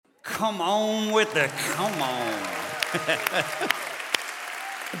come on with the come on.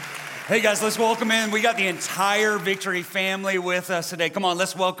 Hey guys, let's welcome in. We got the entire Victory family with us today. Come on,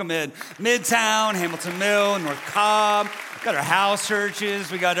 let's welcome in Midtown, Hamilton Mill, North Cobb. We got our house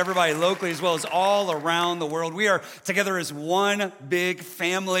churches. We got everybody locally as well as all around the world. We are together as one big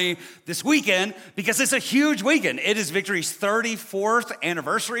family this weekend because it's a huge weekend. It is Victory's 34th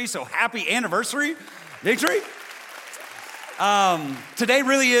anniversary, so happy anniversary, Victory. Today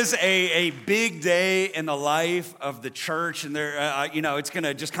really is a big day in the life of the church, and it's going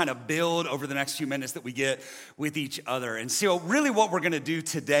to just kind of build over the next few minutes that we get with each other. And so really what we're going to do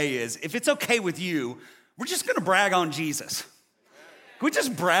today is, if it's okay with you, we're just going to brag on Jesus. Can we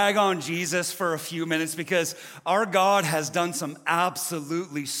just brag on Jesus for a few minutes? Because our God has done some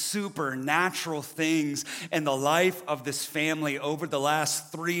absolutely supernatural things in the life of this family over the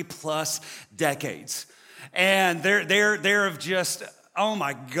last 3+ decades. And they're of just, oh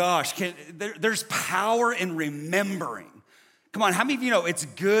my gosh, there's power in remembering. Come on, how many of you know it's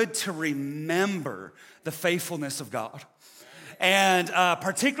good to remember the faithfulness of God? And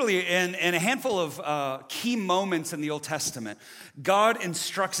particularly in a handful of key moments in the Old Testament, God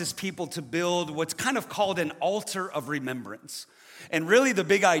instructs his people to build what's kind of called an altar of remembrance. And really the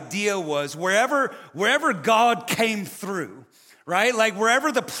big idea was wherever God came through, right? Like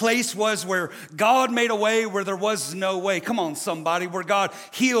wherever the place was where God made a way where there was no way. Come on, somebody. Where God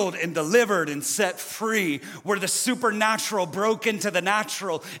healed and delivered and set free. Where the supernatural broke into the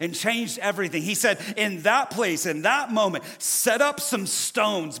natural and changed everything. He said, in that place, in that moment, set up some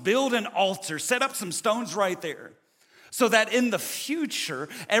stones, build an altar, set up some stones right there. So that in the future,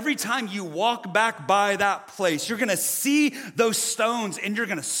 every time you walk back by that place, you're gonna see those stones and you're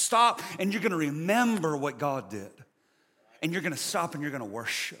gonna stop and you're gonna remember what God did. And you're gonna stop and you're gonna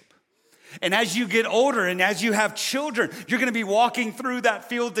worship. And as you get older and as you have children, you're gonna be walking through that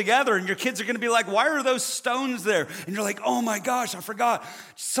field together and your kids are gonna be like, why are those stones there? And you're like, oh my gosh, I forgot.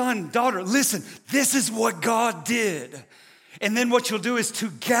 Son, daughter, listen, this is what God did. And then what you'll do is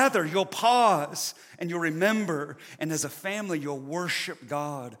together, you'll pause and you'll remember. And as a family, you'll worship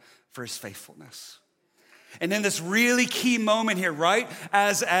God for his faithfulness. And in this really key moment here, right,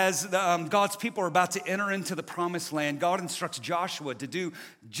 as God's people are about to enter into the promised land, God instructs Joshua to do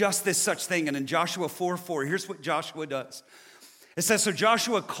just this such thing. And in Joshua 4:4, here's what Joshua does. It says, so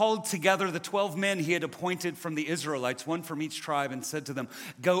Joshua called together the 12 men he had appointed from the Israelites, one from each tribe, and said to them,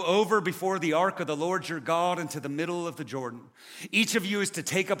 go over before the ark of the Lord your God into the middle of the Jordan. Each of you is to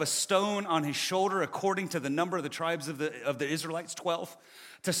take up a stone on his shoulder according to the number of the tribes of the Israelites, 12,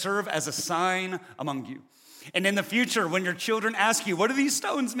 to serve as a sign among you. And in the future, when your children ask you, what do these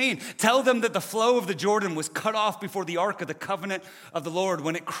stones mean? Tell them that the flow of the Jordan was cut off before the ark of the covenant of the Lord.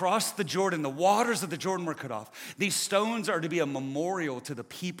 When it crossed the Jordan, the waters of the Jordan were cut off. These stones are to be a memorial to the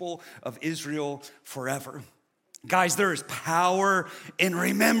people of Israel forever. Guys, there is power in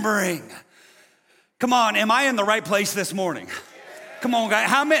remembering. Come on, am I in the right place this morning? Come on, guys.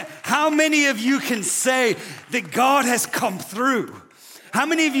 How many of you can say that God has come through? How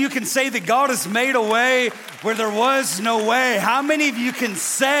many of you can say that God has made a way where there was no way? How many of you can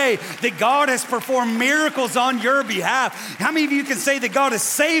say that God has performed miracles on your behalf? How many of you can say that God has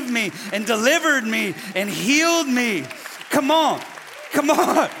saved me and delivered me and healed me? Come on. Come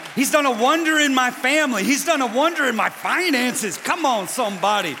on. He's done a wonder in my family. He's done a wonder in my finances. Come on,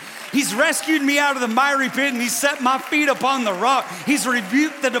 somebody. He's rescued me out of the miry pit and he's set my feet upon the rock. He's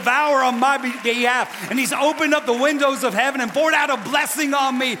rebuked the devourer on my behalf and he's opened up the windows of heaven and poured out a blessing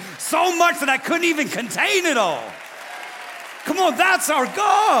on me so much that I couldn't even contain it all. Come on, that's our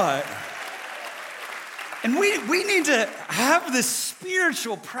God. And we need to have this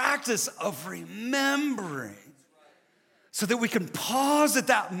spiritual practice of remembering so that we can pause at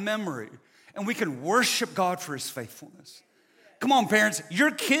that memory and we can worship God for his faithfulness. Come on, parents, your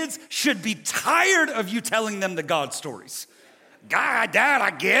kids should be tired of you telling them the God stories. God, Dad,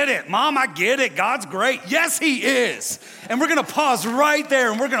 I get it. Mom, I get it. God's great. Yes, he is. And we're gonna pause right there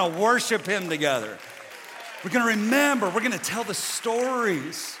and we're gonna worship him together. We're gonna remember, we're gonna tell the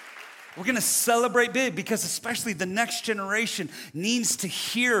stories. We're gonna celebrate big because especially the next generation needs to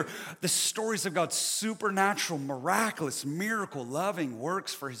hear the stories of God's supernatural, miraculous, miracle, loving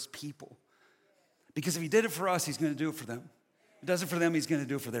works for his people. Because if he did it for us, he's gonna do it for them. He does it for them, he's gonna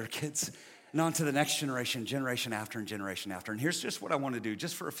do it for their kids. And on to the next generation, generation after and generation after. And here's just what I wanna do,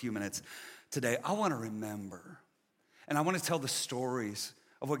 just for a few minutes today. I wanna remember, and I wanna tell the stories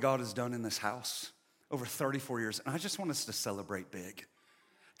of what God has done in this house over 34 years. And I just want us to celebrate big.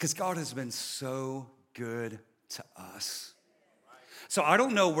 Because God has been so good to us. So I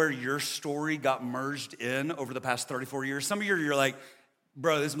don't know where your story got merged in over the past 34 years. Some of you, you're like,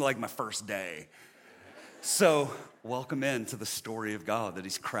 Bro, this is like my first day. So welcome into the story of God that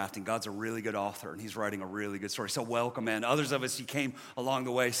he's crafting. God's a really good author, and he's writing a really good story. So welcome in. Others of us, you came along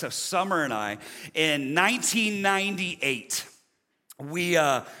the way. So Summer and I, in 1998, we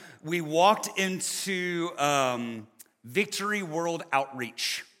walked into Victory World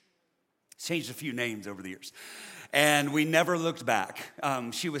Outreach. Changed a few names over the years. And we never looked back.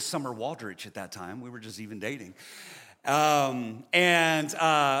 She was Summer Waldrich at that time. We were just even dating. Here's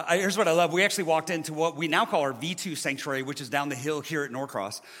what I love. We actually walked into what we now call our V2 Sanctuary, which is down the hill here at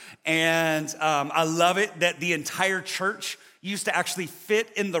Norcross. And I love it that the entire church used to actually fit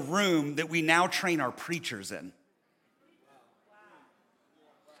in the room that we now train our preachers in.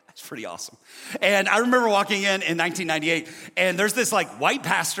 That's pretty awesome. And I remember walking in 1998, and there's this like white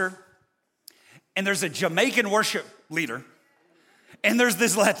pastor, and there's a Jamaican worship leader, and there's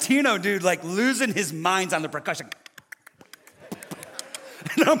this Latino dude like losing his minds on the percussion.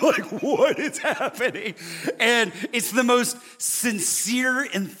 And I'm like, what is happening? And it's the most sincere,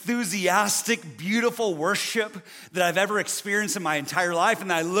 enthusiastic, beautiful worship that I've ever experienced in my entire life.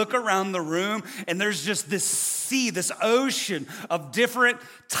 And I look around the room, and there's just this sea, this ocean of different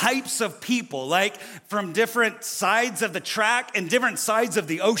types of people, like from different sides of the track and different sides of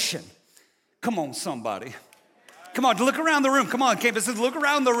the ocean. Come on, somebody. Come on, look around the room. Come on, campuses, look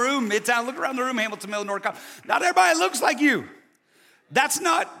around the room. Midtown, look around the room. Hamilton Mill, Norcross. Not everybody looks like you. That's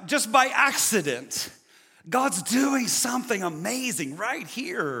not just by accident. God's doing something amazing right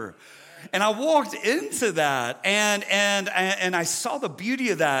here. And I walked into that, and I saw the beauty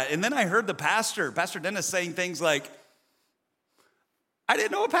of that. And then I heard Pastor Dennis, saying things like, I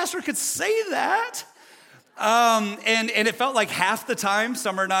didn't know a pastor could say that. And it felt like half the time,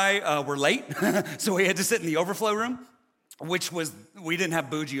 Summer and I were late, so we had to sit in the overflow room, we didn't have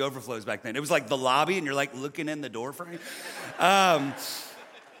bougie overflows back then. It was like the lobby, and you're like looking in the door frame.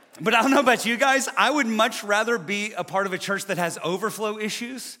 But I don't know about you guys. I would much rather be a part of a church that has overflow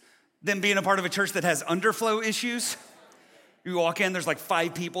issues than being a part of a church that has underflow issues. You walk in, there's like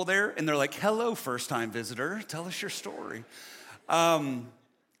 5 people there, and they're like, hello, first-time visitor. Tell us your story.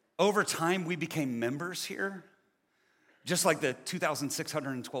 Over time, we became members here, just like the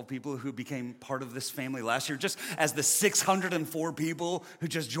 2,612 people who became part of this family last year, just as the 604 people who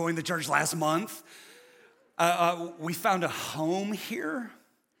just joined the church last month. We found a home here.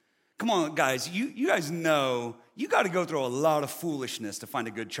 Come on, guys, you guys know you got to go through a lot of foolishness to find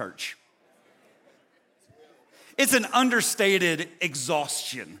a good church. It's an understated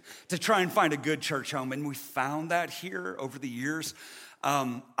exhaustion to try and find a good church home, and we found that here over the years.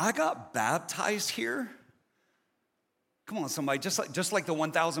 I got baptized here. Come on, somebody, just like the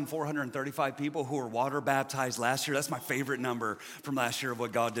 1,435 people who were water baptized last year. That's my favorite number from last year of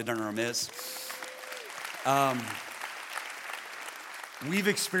what God did in our midst. We've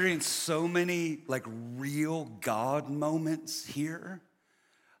experienced so many like real God moments here.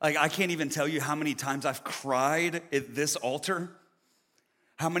 Like I can't even tell you how many times I've cried at this altar.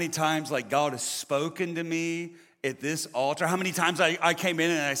 How many times like God has spoken to me at this altar. How many times I came in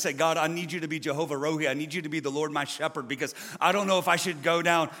and I said, God, I need you to be Jehovah Rohi. I need you to be the Lord my shepherd, because I don't know if I should go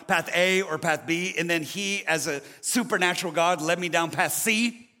down path A or path B. And then he, as a supernatural God, led me down path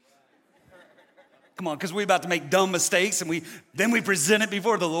C. Come on, because we're about to make dumb mistakes, and then we present it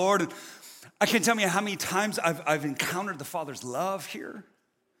before the Lord. And I can't tell you how many times I've encountered the Father's love here,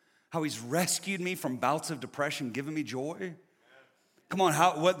 how he's rescued me from bouts of depression, given me joy. Come on,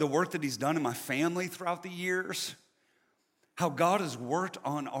 what the work that he's done in my family throughout the years, how God has worked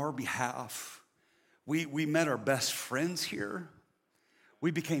on our behalf. We met our best friends here.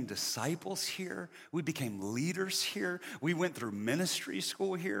 We became disciples here. We became leaders here. We went through ministry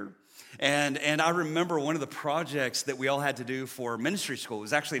school here. And I remember one of the projects that we all had to do for ministry school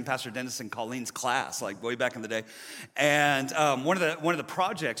was actually in Pastor Dennis and Colleen's class, like way back in the day. And one of the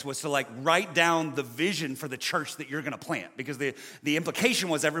projects was to like write down the vision for the church that you're going to plant, because the implication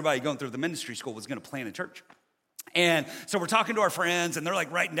was everybody going through the ministry school was going to plant a church. And so we're talking to our friends, and they're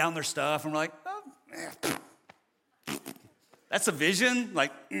like writing down their stuff, and we're like, oh, that's a vision?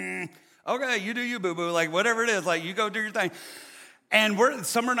 Like, okay, you do you, boo-boo. Like, whatever it is, like, you go do your thing. And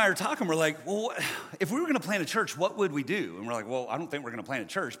Summer and I are talking, we're like, well, if we were going to plant a church, what would we do? And we're like, well, I don't think we're going to plant a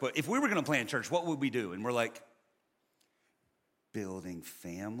church, but if we were going to plant a church, what would we do? And we're like, building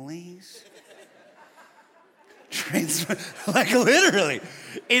families? Like, literally.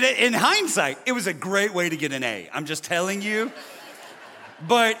 In hindsight, it was a great way to get an A. I'm just telling you.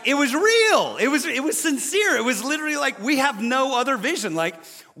 But it was real. It was sincere. It was literally like, we have no other vision. Like,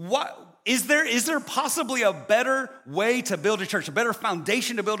 what is there possibly a better way to build a church, a better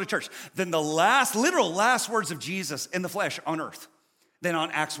foundation to build a church than the literal last words of Jesus in the flesh on earth? than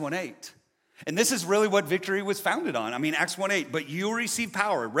on Acts 1:8. And this is really what Victory was founded on. I mean, Acts 1:8, but you'll receive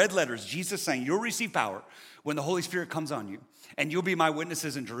power, red letters, Jesus saying, you'll receive power when the Holy Spirit comes on you. And you'll be my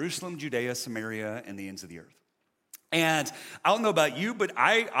witnesses in Jerusalem, Judea, Samaria, and the ends of the earth. And I don't know about you, but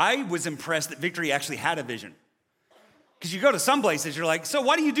I was impressed that Victory actually had a vision. Because you go to some places, you're like, so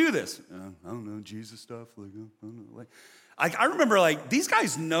why do you do this? I don't know, Jesus stuff. I don't know. I remember these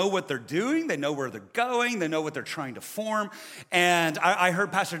guys know what they're doing. They know where they're going. They know what they're trying to form. And I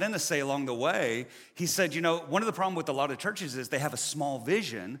heard Pastor Dennis say along the way, he said, one of the problems with a lot of churches is they have a small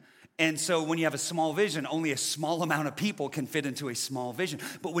vision. And so when you have a small vision, only a small amount of people can fit into a small vision.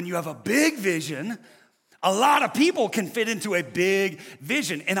 But when you have a big vision, a lot of people can fit into a big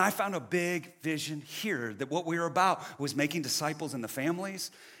vision. And I found a big vision here that what we were about was making disciples in the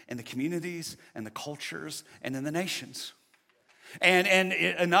families, and the communities, and the cultures, and in the nations. And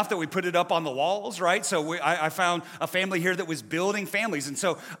enough that we put it up on the walls, right? So I found a family here that was building families. And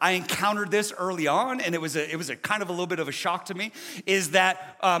so I encountered this early on, and it was a kind of a little bit of a shock to me, is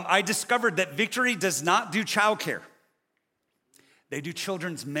that I discovered that Victory does not do childcare. They do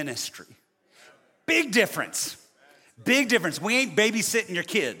children's ministry. Big difference. Big difference. We ain't babysitting your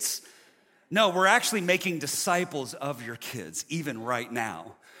kids. No, we're actually making disciples of your kids, even right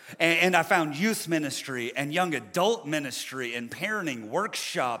now. And I found youth ministry and young adult ministry and parenting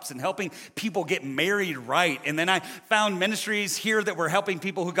workshops and helping people get married right. And then I found ministries here that were helping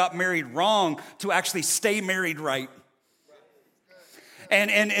people who got married wrong to actually stay married right.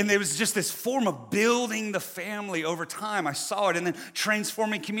 And there was just this form of building the family over time. I saw it. And then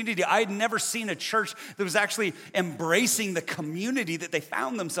transforming community. I had never seen a church that was actually embracing the community that they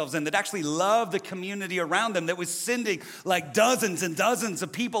found themselves in, that actually loved the community around them, that was sending like dozens and dozens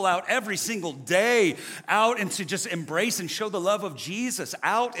of people out every single day out and to just embrace and show the love of Jesus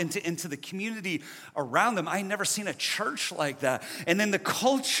out into the community around them. I had never seen a church like that. And then the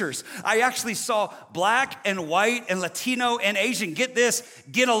cultures. I actually saw black and white and Latino and Asian, get this,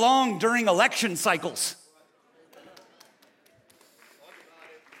 get along during election cycles.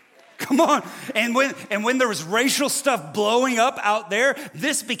 Come on. And when there was racial stuff blowing up out there,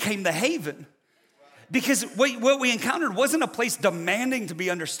 this became the haven. Because what we encountered wasn't a place demanding to be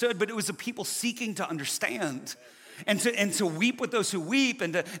understood, but it was a people seeking to understand. And to weep with those who weep,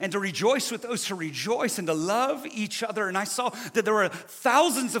 and to rejoice with those who rejoice, and to love each other. And I saw that there were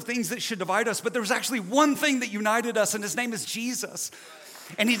thousands of things that should divide us, but there was actually one thing that united us, and his name is Jesus.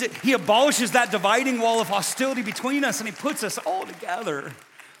 And he abolishes that dividing wall of hostility between us, and he puts us all together.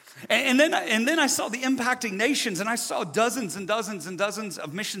 And then I saw the impacting nations, and I saw dozens and dozens and dozens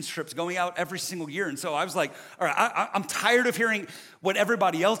of mission trips going out every single year. And so I was like, all right, I'm tired of hearing what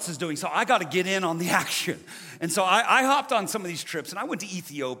everybody else is doing, so I got to get in on the action. And so I hopped on some of these trips, and I went to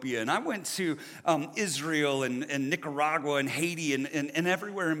Ethiopia, and I went to Israel and Nicaragua and Haiti and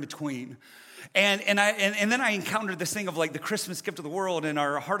everywhere in between. And then I encountered this thing of like the Christmas gift of the world and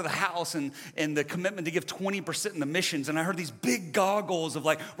our heart of the house and the commitment to give 20% in the missions. And I heard these big goggles of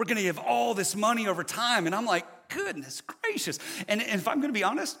like, we're going to give all this money over time. And I'm like, goodness gracious. And if I'm going to be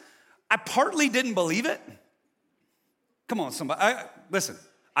honest, I partly didn't believe it. Come on, somebody. Listen,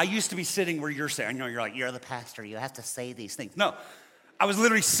 I used to be sitting where you're saying, you're like, you're the pastor, you have to say these things. No. I was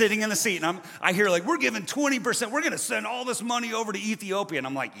literally sitting in the seat, and I hear like, we're giving 20%. We're going to send all this money over to Ethiopia. And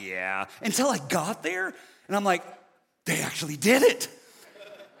I'm like, yeah. Until I got there, and I'm like, they actually did it.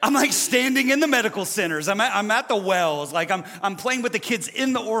 I'm like standing in the medical centers. I'm at the wells. Like I'm playing with the kids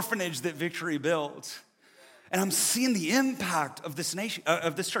in the orphanage that Victory built. And I'm seeing the impact of this nation,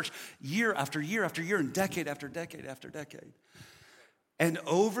 of this church, year after year after year, and decade after decade after decade. And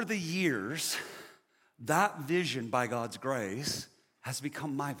over the years, that vision, by God's grace, has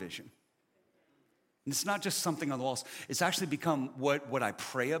become my vision. And it's not just something on the walls. It's actually become what I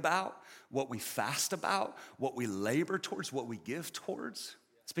pray about, what we fast about, what we labor towards, what we give towards.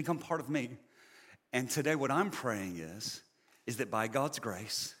 It's become part of me. And today what I'm praying is that by God's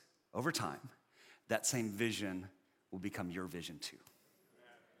grace, over time, that same vision will become your vision too.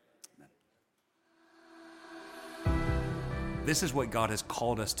 This is what God has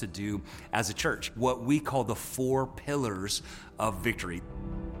called us to do as a church, what we call the 4 pillars of Victory.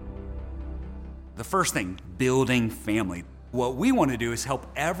 The first thing, building family. What we want to do is help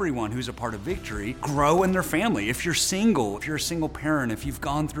everyone who's a part of Victory grow in their family. If you're single, if you're a single parent, if you've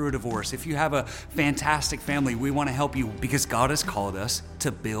gone through a divorce, if you have a fantastic family, we want to help you because God has called us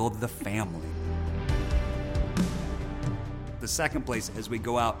to build the family. The second place, as we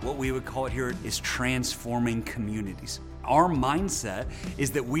go out, what we would call it here is transforming communities. Our mindset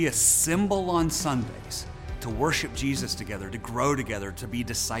is that we assemble on Sundays to worship Jesus together, to grow together, to be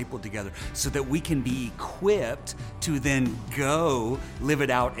discipled together, so that we can be equipped to then go live it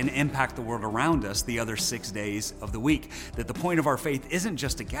out and impact the world around us the other 6 days of the week. That the point of our faith isn't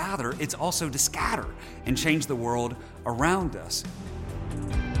just to gather, it's also to scatter and change the world around us.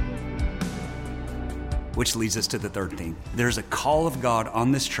 Which leads us to the third theme. There's a call of God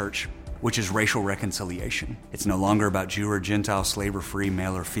on this church, which is racial reconciliation. It's no longer about Jew or Gentile, slave or free,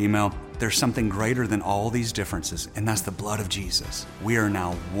 male or female. There's something greater than all these differences, and that's the blood of Jesus. We are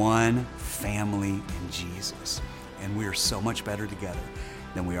now one family in Jesus, and we are so much better together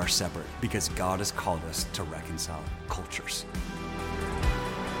than we are separate because God has called us to reconcile cultures.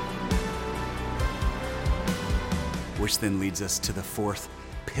 Which then leads us to the fourth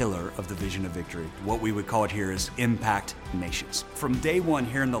pillar of the vision of victory. What we would call it here is impact nations. From day one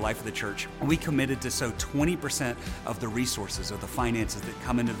here in the life of the church, we committed to sow 20% of the resources or the finances that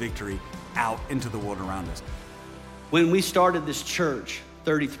come into victory out into the world around us. When we started this church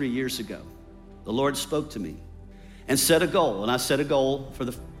 33 years ago, the Lord spoke to me and set a goal, and I set a goal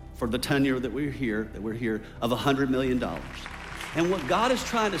for the tenure that we're here of $100 million. And what God is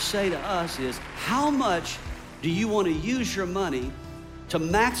trying to say to us is, how much do you want to use your money to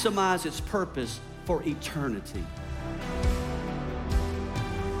maximize its purpose for eternity?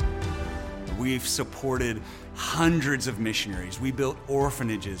 We've supported hundreds of missionaries. We built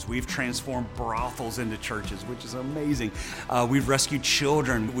orphanages. We've transformed brothels into churches, which is amazing. We've rescued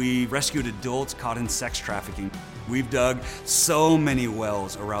children. We rescued adults caught in sex trafficking. We've dug so many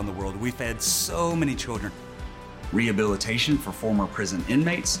wells around the world. We've fed so many children. Rehabilitation for former prison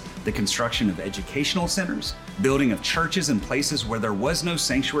inmates, the construction of educational centers, building of churches in places where there was no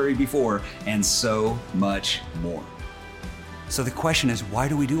sanctuary before, and so much more. So the question is, why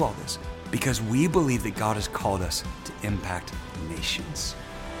do we do all this? Because we believe that God has called us to impact nations.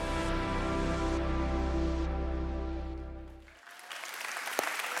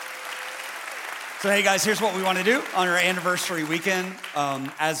 So hey guys, here's what we want to do on our anniversary weekend.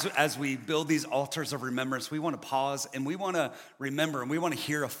 As we build these altars of remembrance, we want to pause and we want to remember and we want to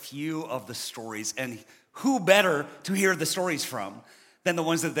hear a few of the stories. And who better to hear the stories from than the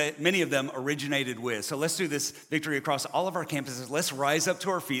ones that many of them originated with. So let's do this victory across all of our campuses. Let's rise up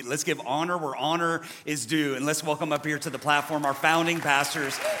to our feet. Let's give honor where honor is due. And let's welcome up here to the platform our founding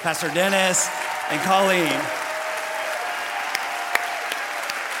pastors, Pastor Dennis and Colleen.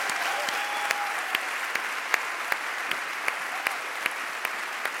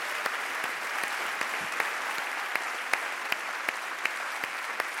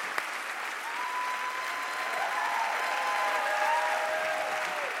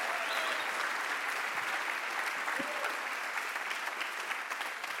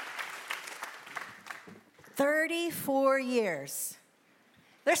 Years.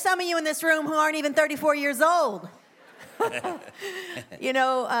 There's some of you in this room who aren't even 34 years old. You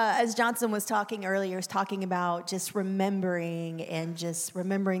know, as Johnson was talking earlier, he was talking about just remembering and just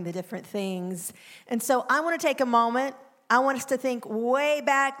remembering the different things. And so I want to take a moment. I want us to think way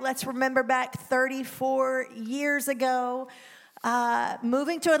back. Let's remember back 34 years ago,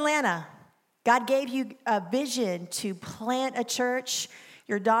 moving to Atlanta. God gave you a vision to plant a church.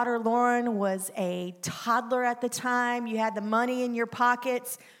 Your daughter, Lauren, was a toddler at the time. You had the money in your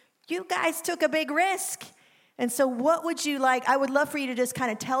pockets. You guys took a big risk. And so what would you like? I would love for you to just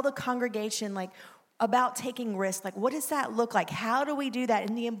kind of tell the congregation about taking risks. What does that look like? How do we do that?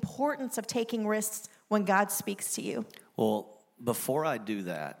 And the importance of taking risks when God speaks to you. Well, before I do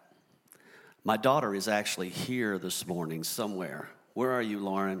that, my daughter is actually here this morning somewhere. Where are you,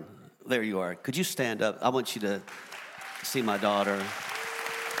 Lauren? There you are. Could you stand up? I want you to see my daughter.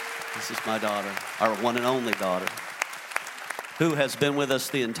 This is my daughter, our one and only daughter, who has been with us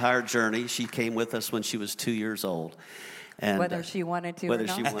the entire journey. She came with us when she was 2 years old. And whether she wanted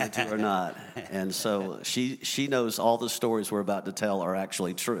to or not. And so she knows all the stories we're about to tell are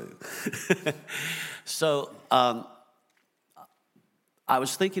actually true. So I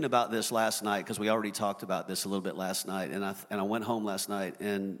was thinking about this last night because we already talked about this a little bit last night. And I went home last night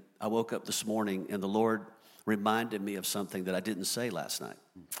and I woke up this morning and the Lord reminded me of something that I didn't say last night.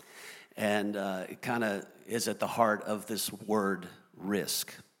 And it kind of is at the heart of this word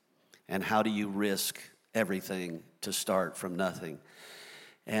risk. And how do you risk everything to start from nothing?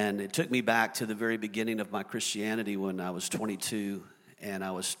 And it took me back to the very beginning of my Christianity when I was 22 and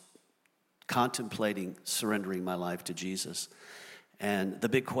I was contemplating surrendering my life to Jesus. And the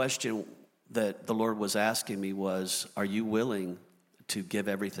big question that the Lord was asking me was, are you willing to give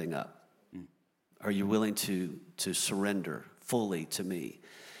everything up? Are you willing to surrender fully to me?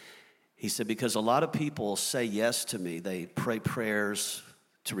 He said, because a lot of people say yes to me. They pray prayers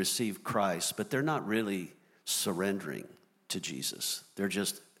to receive Christ, but they're not really surrendering to Jesus. They're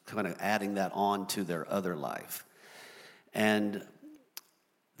just kind of adding that on to their other life. And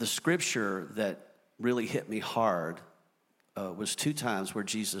the scripture that really hit me hard was 2 times where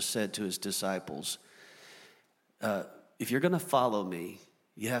Jesus said to his disciples, if you're going to follow me,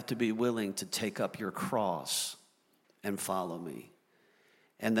 you have to be willing to take up your cross and follow me.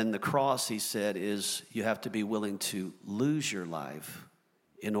 And then the cross, he said, is you have to be willing to lose your life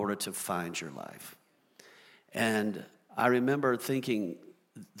in order to find your life. And I remember thinking,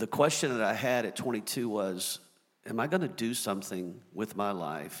 the question that I had at 22 was, am I going to do something with my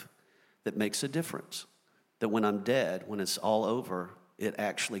life that makes a difference? That when I'm dead, when it's all over, it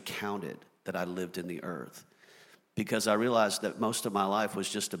actually counted that I lived in the earth. Because I realized that most of my life was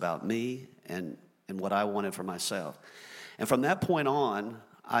just about me and what I wanted for myself. And from that point on,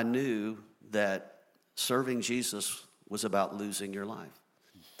 I knew that serving Jesus was about losing your life.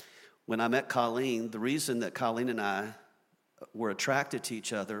 When I met Colleen, the reason that Colleen and I were attracted to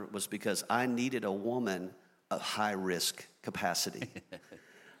each other was because I needed a woman of high risk capacity.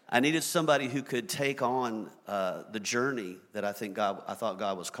 I needed somebody who could take on the journey that I thought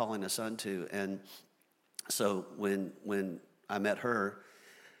God was calling us unto. And so when I met her,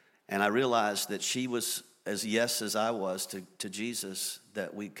 and I realized that she was as yes as I was to Jesus,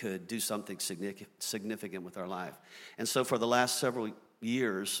 that we could do something significant with our life. And so for the last several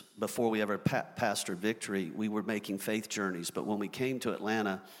years, before we ever pastored Victory, we were making faith journeys. But when we came to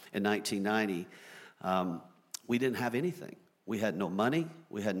Atlanta in 1990, we didn't have anything. We had no money,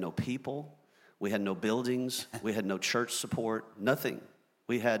 we had no people, we had no buildings, we had no church support, nothing.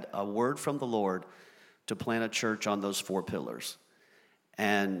 We had a word from the Lord to plant a church on those 4 pillars.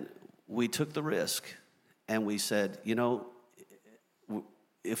 And we took the risk, and we said, you know,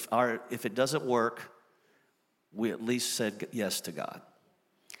 if it doesn't work, we at least said yes to God.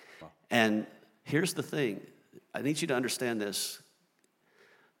 Wow. And here's the thing. I need you to understand this.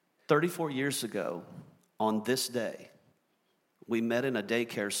 34 years ago, on this day, we met in a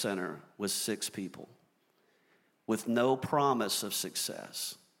daycare center with 6 people with no promise of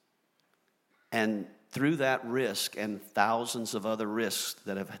success. And through that risk and thousands of other risks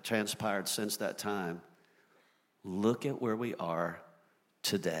that have transpired since that time, look at where we are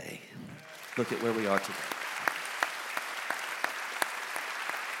today. Look at where we are today.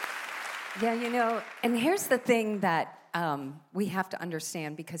 Yeah, you know, and here's the thing that we have to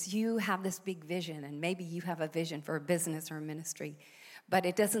understand, because you have this big vision, and maybe you have a vision for a business or a ministry, but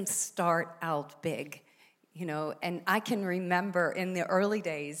it doesn't start out big, you know. And I can remember in the early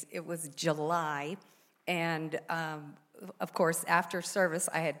days, it was July, and of course, after service,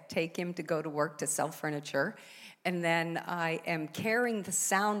 I had to take him to go to work to sell furniture, and then I am carrying the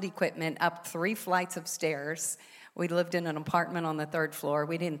sound equipment up 3 flights of stairs. We lived in an apartment on the 3rd floor.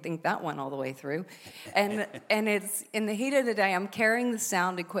 We didn't think that went all the way through. And it's in the heat of the day, I'm carrying the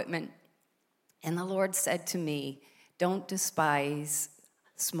sound equipment. And the Lord said to me, don't despise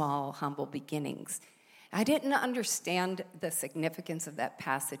small, humble beginnings. I didn't understand the significance of that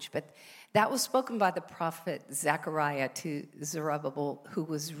passage, but that was spoken by the prophet Zechariah to Zerubbabel, who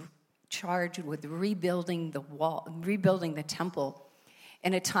was charged with rebuilding the wall, rebuilding the temple,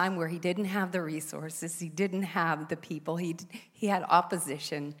 in a time where he didn't have the resources, he didn't have the people, he had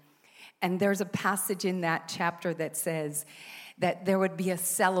opposition. And there's a passage in that chapter that says that there would be a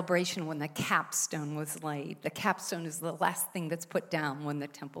celebration when the capstone was laid. The capstone is the last thing that's put down when the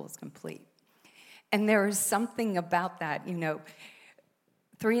temple is complete. And there is something about that, you know.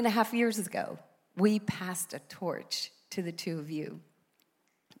 3.5 years ago, we passed a torch to the 2 of you.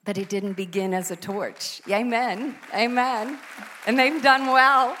 But it didn't begin as a torch. Amen. Amen. And they've done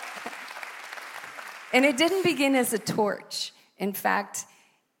well. And it didn't begin as a torch. In fact,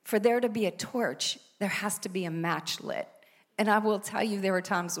 for there to be a torch, there has to be a match lit. And I will tell you, there were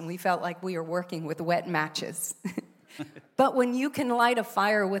times when we felt like we were working with wet matches. But when you can light a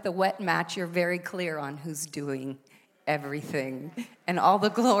fire with a wet match, you're very clear on who's doing everything. And all the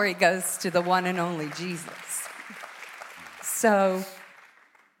glory goes to the one and only Jesus. So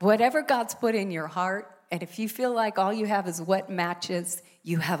whatever God's put in your heart, and if you feel like all you have is wet matches,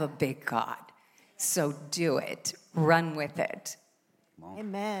 you have a big God. So do it. Run with it.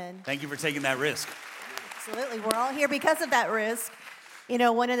 Amen. Thank you for taking that risk. Absolutely. We're all here because of that risk. You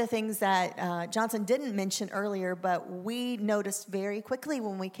know, one of the things that Johnson didn't mention earlier, but we noticed very quickly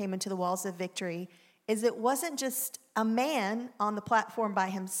when we came into the walls of Victory, is it wasn't just a man on the platform by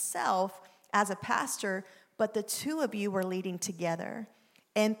himself as a pastor, but the 2 of you were leading together.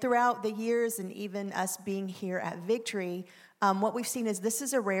 And throughout the years, and even us being here at Victory, what we've seen is this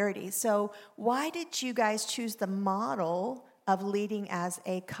is a rarity. So why did you guys choose the model of leading as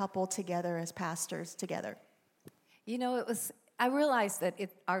a couple together, as pastors together? You know, I realized that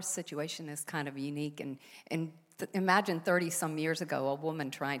our situation is kind of unique. And imagine 30-some years ago, a woman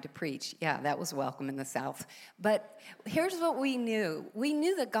trying to preach. Yeah, that was welcome in the South. But here's what we knew. We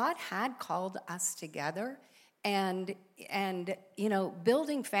knew that God had called us together. And you know,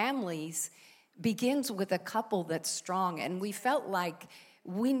 building families begins with a couple that's strong. And we felt like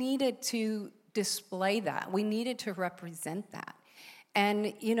we needed to display that. We needed to represent that.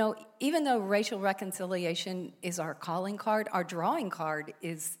 And, you know, even though racial reconciliation is our calling card, our drawing card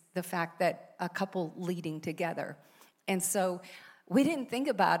is the fact that a couple leading together. And so we didn't think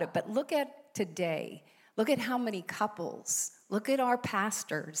about it, but look at today. Look at how many couples, look at our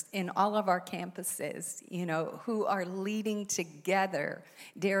pastors in all of our campuses, you know, who are leading together,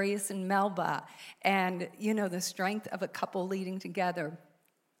 Darius and Melba, and, you know, the strength of a couple leading together.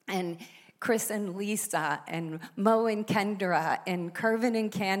 And Chris and Lisa, and Mo and Kendra, and Kervin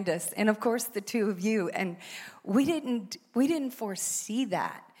and Candace, and of course the two of you. And we didn't foresee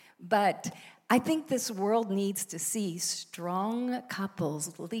that, but I think this world needs to see strong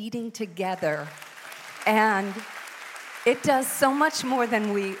couples leading together, and it does so much more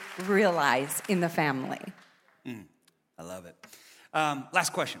than we realize in the family. I love it.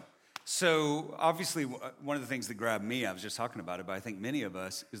 Last question. So obviously, one of the things that grabbed me, I was just talking about it, but I think many of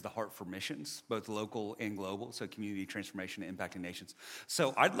us, is the heart for missions, both local and global, so community transformation and impacting nations.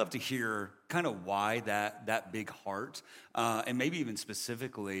 So I'd love to hear kind of why that big heart, and maybe even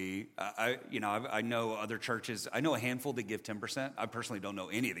specifically, I know other churches, I know a handful that give 10%. I personally don't know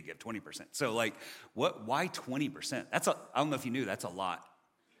any that give 20%. So like, why 20%? I don't know if you knew, that's a lot.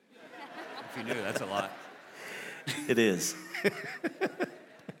 If you knew, that's a lot. It is.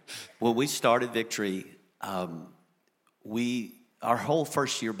 When we started Victory, our whole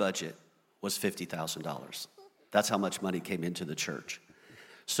first year budget was $50,000. That's how much money came into the church.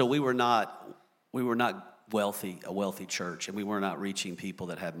 So we were not wealthy, a wealthy church, and we were not reaching people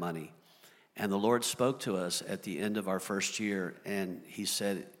that had money. And the Lord spoke to us at the end of our first year, and he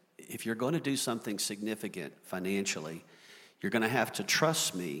said, if you're going to do something significant financially, you're going to have to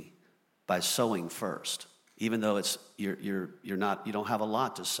trust me by sowing first. Even though you don't have a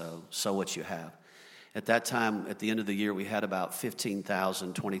lot to sow what you have. At that time, at the end of the year, we had about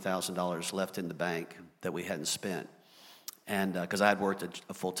 $15,000, $20,000 left in the bank that we hadn't spent. And because I had worked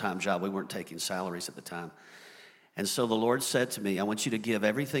a full-time job, we weren't taking salaries at the time. And so the Lord said to me, I want you to give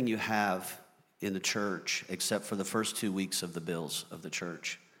everything you have in the church except for the first 2 weeks of the bills of the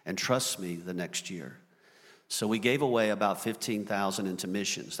church. And trust me the next year. So we gave away about $15,000 into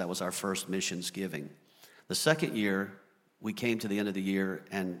missions. That was our first missions giving. The second year, we came to the end of the year,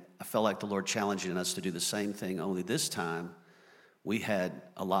 and I felt like the Lord challenging us to do the same thing, only this time we had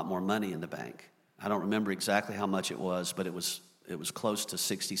a lot more money in the bank. I don't remember exactly how much it was, but it was close to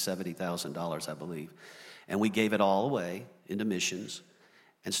 $60,000, $70,000, I believe. And we gave it all away into missions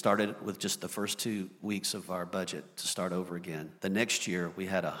and started with just the first 2 weeks of our budget to start over again. The next year, we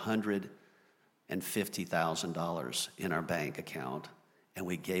had $150,000 in our bank account, and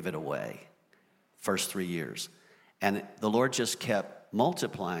we gave it away. First 3 years. And the Lord just kept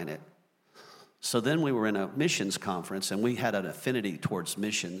multiplying it. So then we were in a missions conference, and we had an affinity towards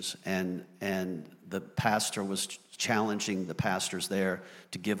missions, and the pastor was challenging the pastors there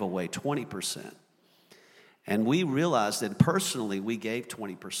to give away 20%. And we realized that personally we gave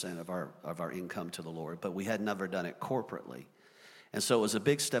 20% of our income to the Lord, but we had never done it corporately. And so it was a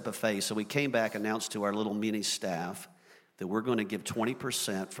big step of faith. So we came back, announced to our little mini staff that we're going to give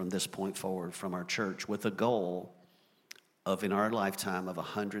 20% from this point forward from our church with a goal of, in our lifetime, of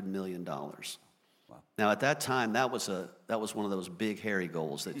 $100 million. Wow. Now, at that time, that was one of those big, hairy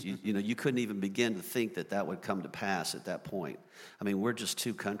goals that you couldn't even begin to think that would come to pass at that point. I mean, we're just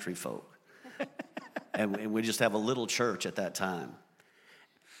two country folk, and we just have a little church at that time.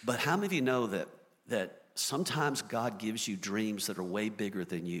 But how many of you know that sometimes God gives you dreams that are way bigger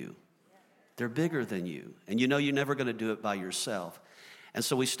than you? They're bigger than you. And you know you're never going to do it by yourself. And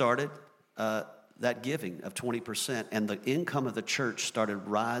so we started that giving of 20%, and the income of the church started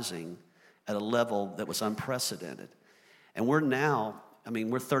rising at a level that was unprecedented. And we're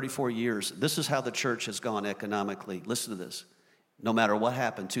 34 years. This is how the church has gone economically. Listen to this. No matter what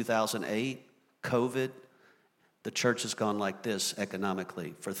happened, 2008, COVID, the church has gone like this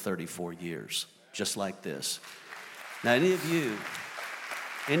economically for 34 years, just like this. Now, any of you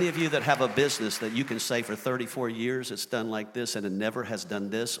that have a business that you can say for 34 years it's done like this and it never has done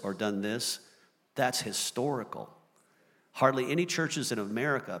this or done this, that's historical. Hardly any churches in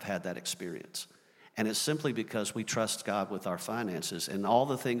America have had that experience. And it's simply because we trust God with our finances and all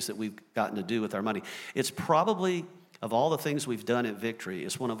the things that we've gotten to do with our money. It's probably, of all the things we've done at Victory,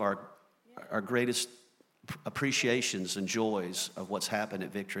 it's one of our greatest appreciations and joys of what's happened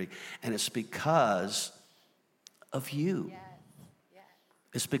at Victory. And it's because of you. Yes. Yes.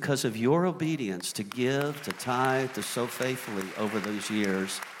 It's because of your obedience to give, to tithe, to sow faithfully over those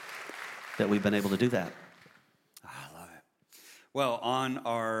years that we've been able to do that. I love it. Well, on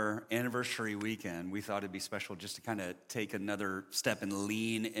our anniversary weekend, we thought it'd be special just to kind of take another step and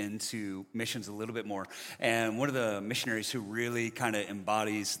lean into missions a little bit more. And one of the missionaries who really kind of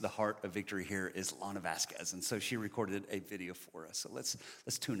embodies the heart of Victory here is Lana Vasquez. And so she recorded a video for us. So let's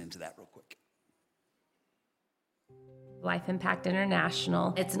tune into that real quick. Life Impact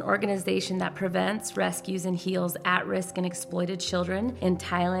International. It's an organization that prevents, rescues, and heals at-risk and exploited children in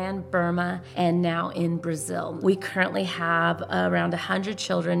Thailand, Burma, and now in Brazil. We currently have around 100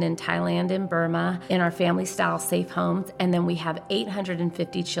 children in Thailand and Burma in our family-style safe homes, and then we have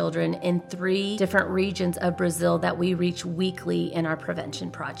 850 children in 3 different regions of Brazil that we reach weekly in our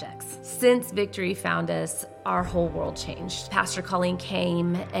prevention projects. Since Victory found us, our whole world changed. Pastor Colleen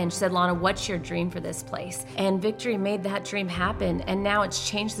came and said, Lana, what's your dream for this place? And Victory made that dream happen, and now it's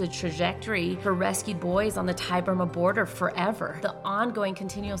changed the trajectory for rescued boys on the Thai-Burma border forever. The ongoing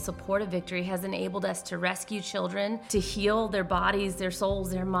continual support of Victory has enabled us to rescue children, to heal their bodies, their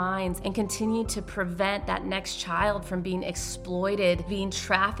souls, their minds, and continue to prevent that next child from being exploited, being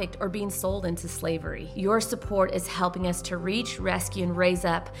trafficked, or being sold into slavery. Your support is helping us to reach, rescue, and raise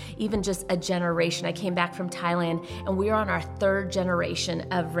up even just a generation. I came back from Thailand, and we are on our 3rd generation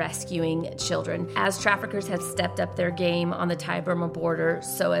of rescuing children. As traffickers have stepped up their game on the Thai-Burma border,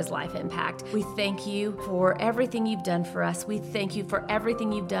 so has Life Impact. We thank you for everything you've done for us. We thank you for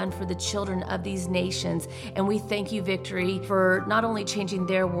everything you've done for the children of these nations. And we thank you, Victory, for not only changing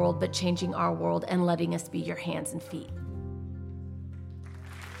their world, but changing our world and letting us be your hands and feet.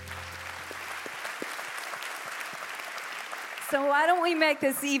 So why don't we make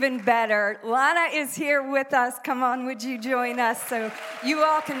this even better? Lana is here with us. Come on, would you join us so you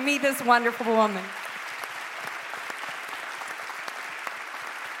all can meet this wonderful woman?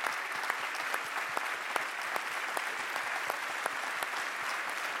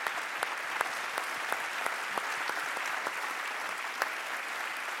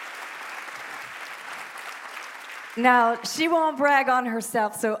 Now, she won't brag on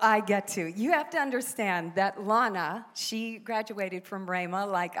herself, so I get to. You have to understand that Lana, she graduated from Rhema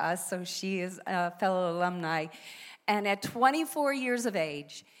like us, so she is a fellow alumni. And at 24 years of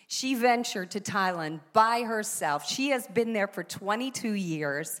age, she ventured to Thailand by herself. She has been there for 22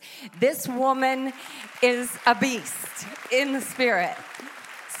 years. This woman is a beast in the spirit.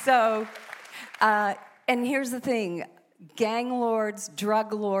 So, and here's the thing. Gang lords,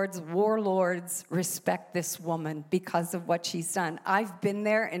 drug lords, warlords respect this woman because of what she's done. I've been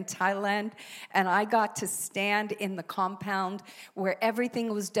there in Thailand, and I got to stand in the compound where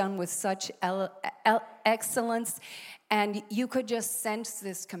everything was done with such excellence. And you could just sense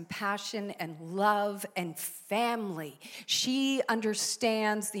this compassion and love and family. She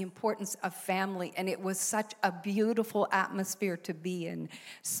understands the importance of family, and it was such a beautiful atmosphere to be in.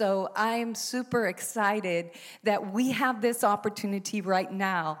 So I'm super excited that we have this opportunity right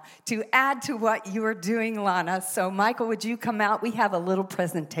now to add to what you are doing, Lana. So Michael, would you come out? We have a little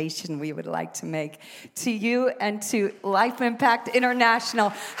presentation we would like to make to you and to Life Impact International.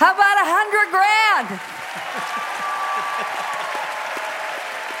 How about $100,000?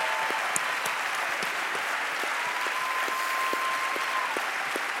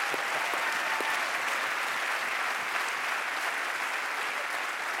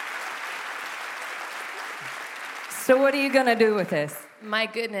 So what are you going to do with this? My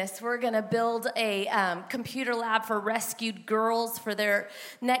goodness, we're going to build a computer lab for rescued girls for their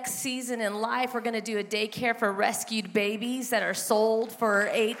next season in life. We're going to do a daycare for rescued babies that are sold for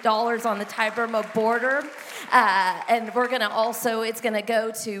 $8 on the Thai-Burma border. And we're going to also, it's going to go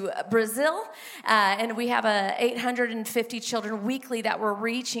to Brazil. And we have 850 children weekly that we're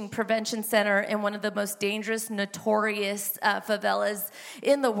reaching prevention center in one of the most dangerous, notorious favelas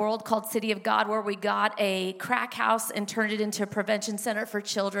in the world called City of God, where we got a crack house and turned it into a prevention center for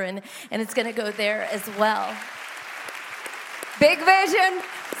children, and it's going to go there as well. Big vision,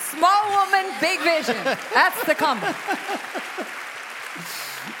 small woman, big vision. That's the combo.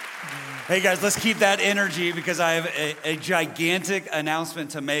 Hey guys, let's keep that energy because I have a gigantic announcement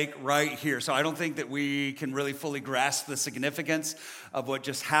to make right here. So I don't think that we can really fully grasp the significance of what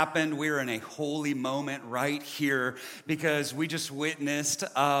just happened. We're in a holy moment right here because we just witnessed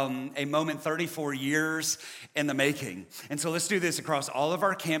a moment 34 years in the making. And so let's do this across all of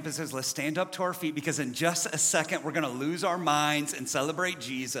our campuses. Let's stand up to our feet because in just a second, we're going to lose our minds and celebrate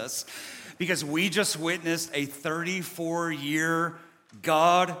Jesus because we just witnessed a 34-year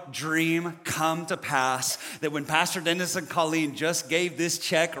God dream come to pass, that when Pastor Dennis and Colleen just gave this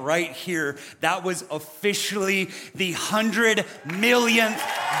check right here, that was officially the $100 millionth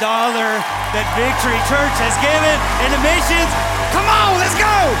that Victory Church has given into missions. Come on, let's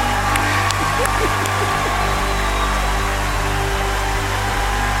go.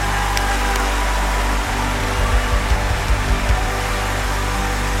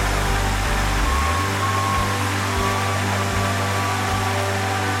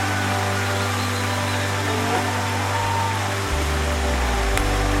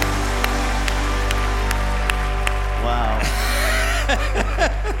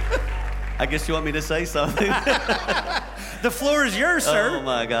 I guess you want me to say something? The floor is yours, sir. Oh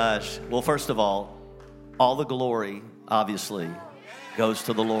my gosh. Well, first of all the glory, obviously, goes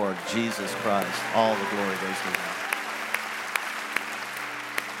to the Lord, Jesus Christ. All the glory goes to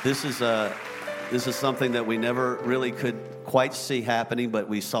Him. This is something that we never really could quite see happening, but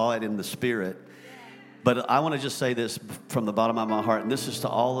we saw it in the Spirit. But I want to just say this from the bottom of my heart, and this is to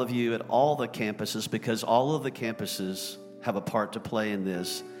all of you at all the campuses, because all of the campuses have a part to play in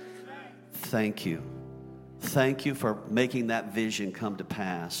this. Thank you. Thank you for making that vision come to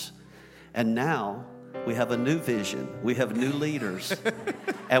pass. And now we have a new vision. We have new leaders.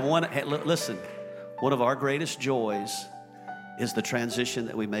 And listen, one of our greatest joys is the transition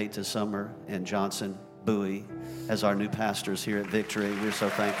that we made to Summer and Johnson Bowie as our new pastors here at Victory. We're so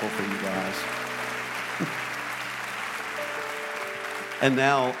thankful for you guys. And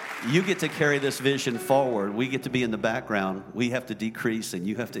now you get to carry this vision forward. We get to be in the background. We have to decrease and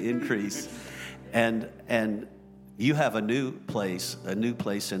you have to increase. And you have a new place in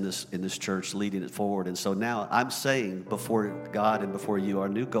this church leading it forward. And so now I'm saying before God and before you, our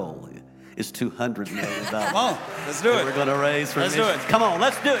new goal is $200 million. Come on, let's do it. We're going to raise for Let's do it. Come on,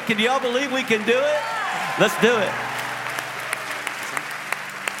 let's do it. Can you all believe we can do it? Let's do it.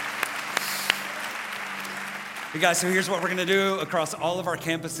 You guys, so here's what we're gonna do across all of our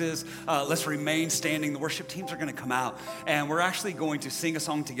campuses. Let's remain standing. The worship teams are gonna come out, and we're actually going to sing a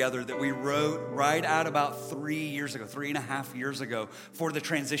song together that we wrote right at about 3.5 years ago for the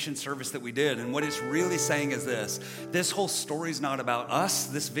transition service that we did. And what it's really saying is this whole story is not about us.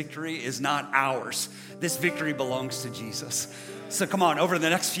 This victory is not ours. This victory belongs to Jesus. So come on, over the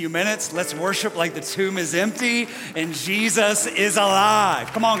next few minutes, let's worship like the tomb is empty and Jesus is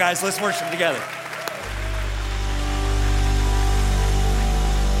alive. Come on, guys, let's worship together.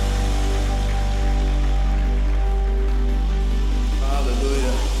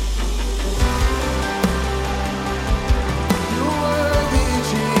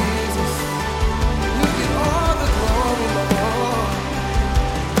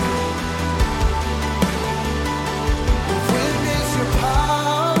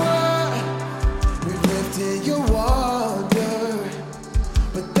 Your wonder,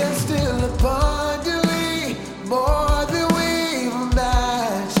 but there's still a part.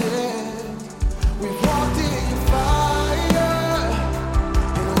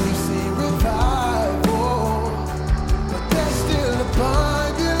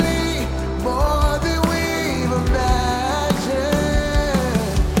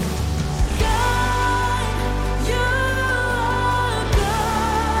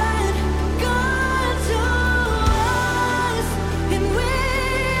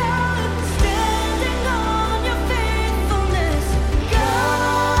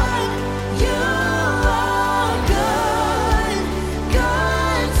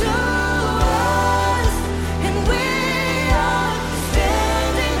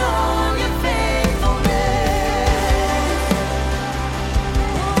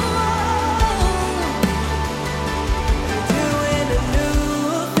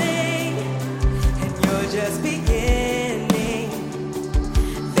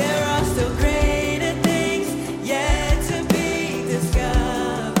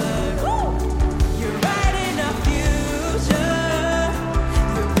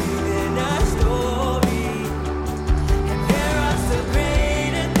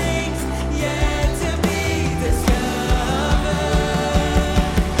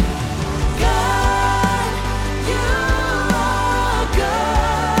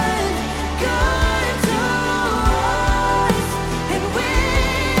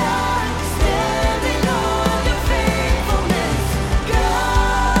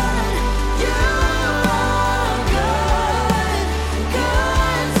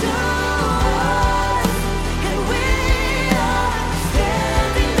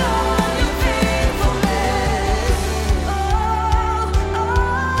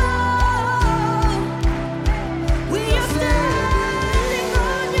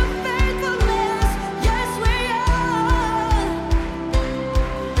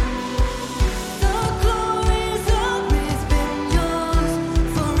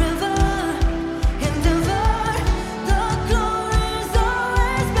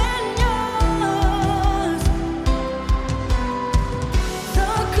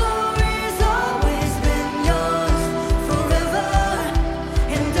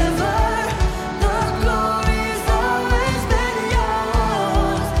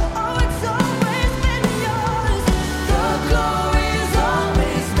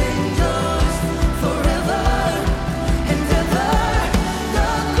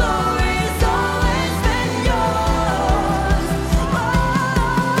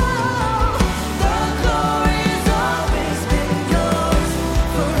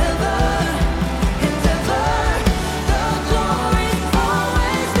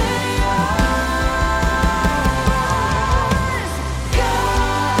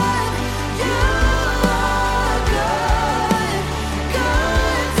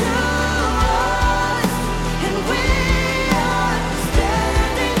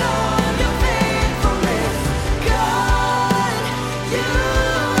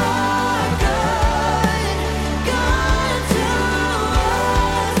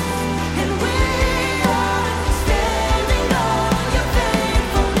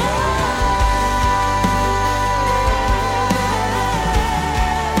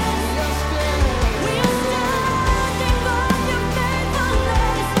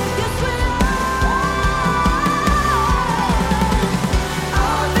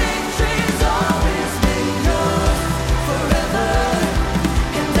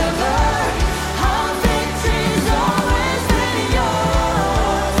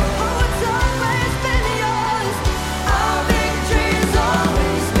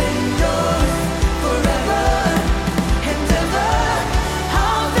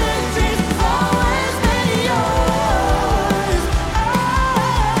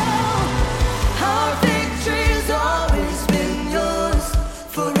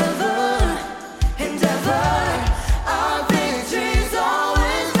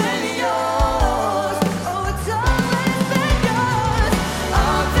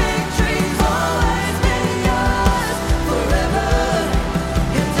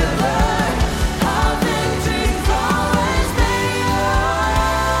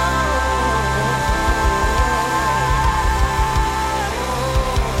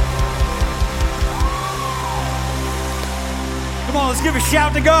 give a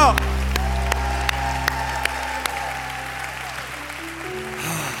shout to God.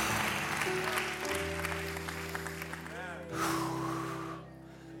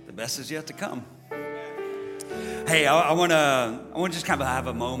 The best is yet to come. Hey, I want to just kind of have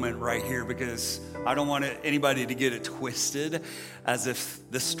a moment right here because I don't want anybody to get it twisted as if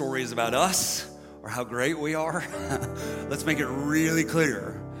this story is about us or how great we are. Let's make it really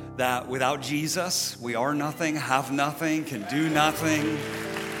clear that without Jesus, we are nothing, have nothing, can do nothing.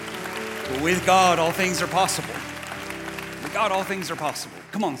 But with God, all things are possible. With God, all things are possible.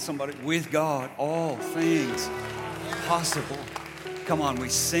 Come on, somebody. With God, all things possible. Come on, we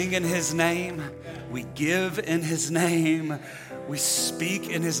sing in his name. We give in his name. We speak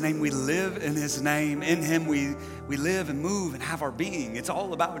in his name. We live in his name. In him we live and move and have our being. It's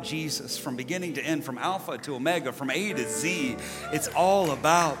all about Jesus from beginning to end, from Alpha to Omega, from A to Z. It's all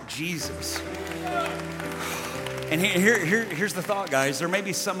about Jesus. And here's the thought, guys. There may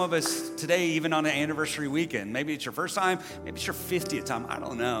be some of us today, even on an anniversary weekend. Maybe it's your first time. Maybe it's your 50th time. I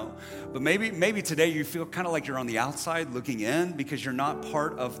don't know. But maybe today you feel kind of like you're on the outside looking in because you're not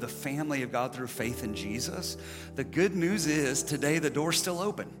part of the family of God through faith in Jesus. The good news is today the door's still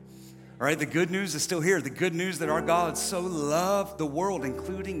open. All right, the good news is still here. The good news that our God so loved the world,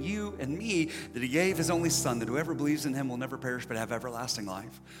 including you and me, that he gave his only son, that whoever believes in him will never perish but have everlasting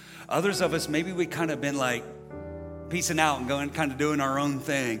life. Others of us, maybe we kind of been like, peacing out and going kind of doing our own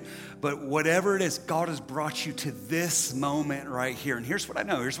thing. But whatever it is, God has brought you to this moment right here. And here's what I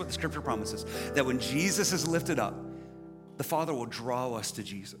know. Here's what the scripture promises. That when Jesus is lifted up, the Father will draw us to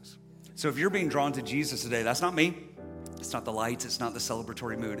Jesus. So if you're being drawn to Jesus today, that's not me. It's not the lights. It's not the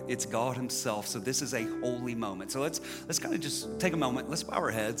celebratory mood. It's God himself. So this is a holy moment. So let's kind of just take a moment. Let's bow our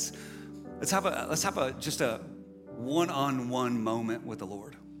heads. Let's have a one-on-one moment with the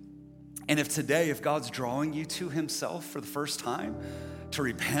Lord. And if God's drawing you to himself for the first time, to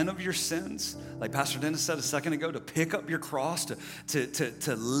repent of your sins, like Pastor Dennis said a second ago, to pick up your cross,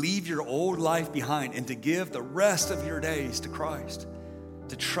 to leave your old life behind and to give the rest of your days to Christ,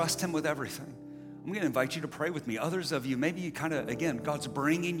 to trust him with everything. I'm going to invite you to pray with me. Others of you, maybe you kind of, again, God's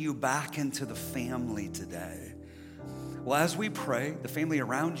bringing you back into the family today. Well, as we pray, the family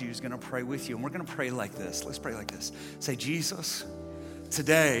around you is going to pray with you. And we're going to pray like this. Let's pray like this. Say, Jesus,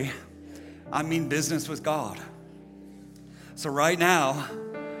 today, I mean business with God. So right now,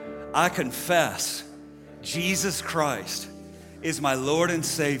 I confess Jesus Christ is my Lord and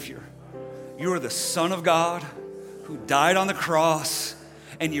Savior. You are the Son of God who died on the cross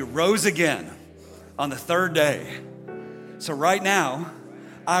and you rose again on the third day. So right now,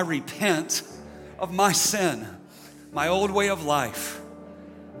 I repent of my sin, my old way of life,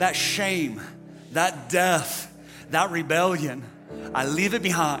 that shame, that death, that rebellion. I leave it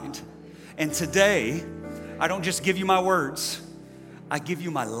behind. And today, I don't just give you my words, I give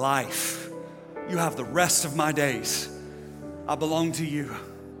you my life. You have the rest of my days. I belong to you.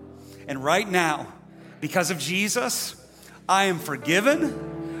 And right now, because of Jesus, I am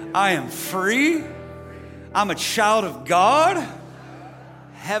forgiven. I am free. I'm a child of God.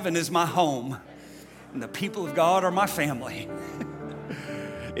 Heaven is my home. And the people of God are my family.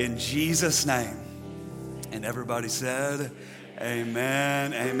 In Jesus' name. And everybody said,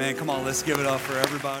 amen, amen. Come on, let's give it up for everybody.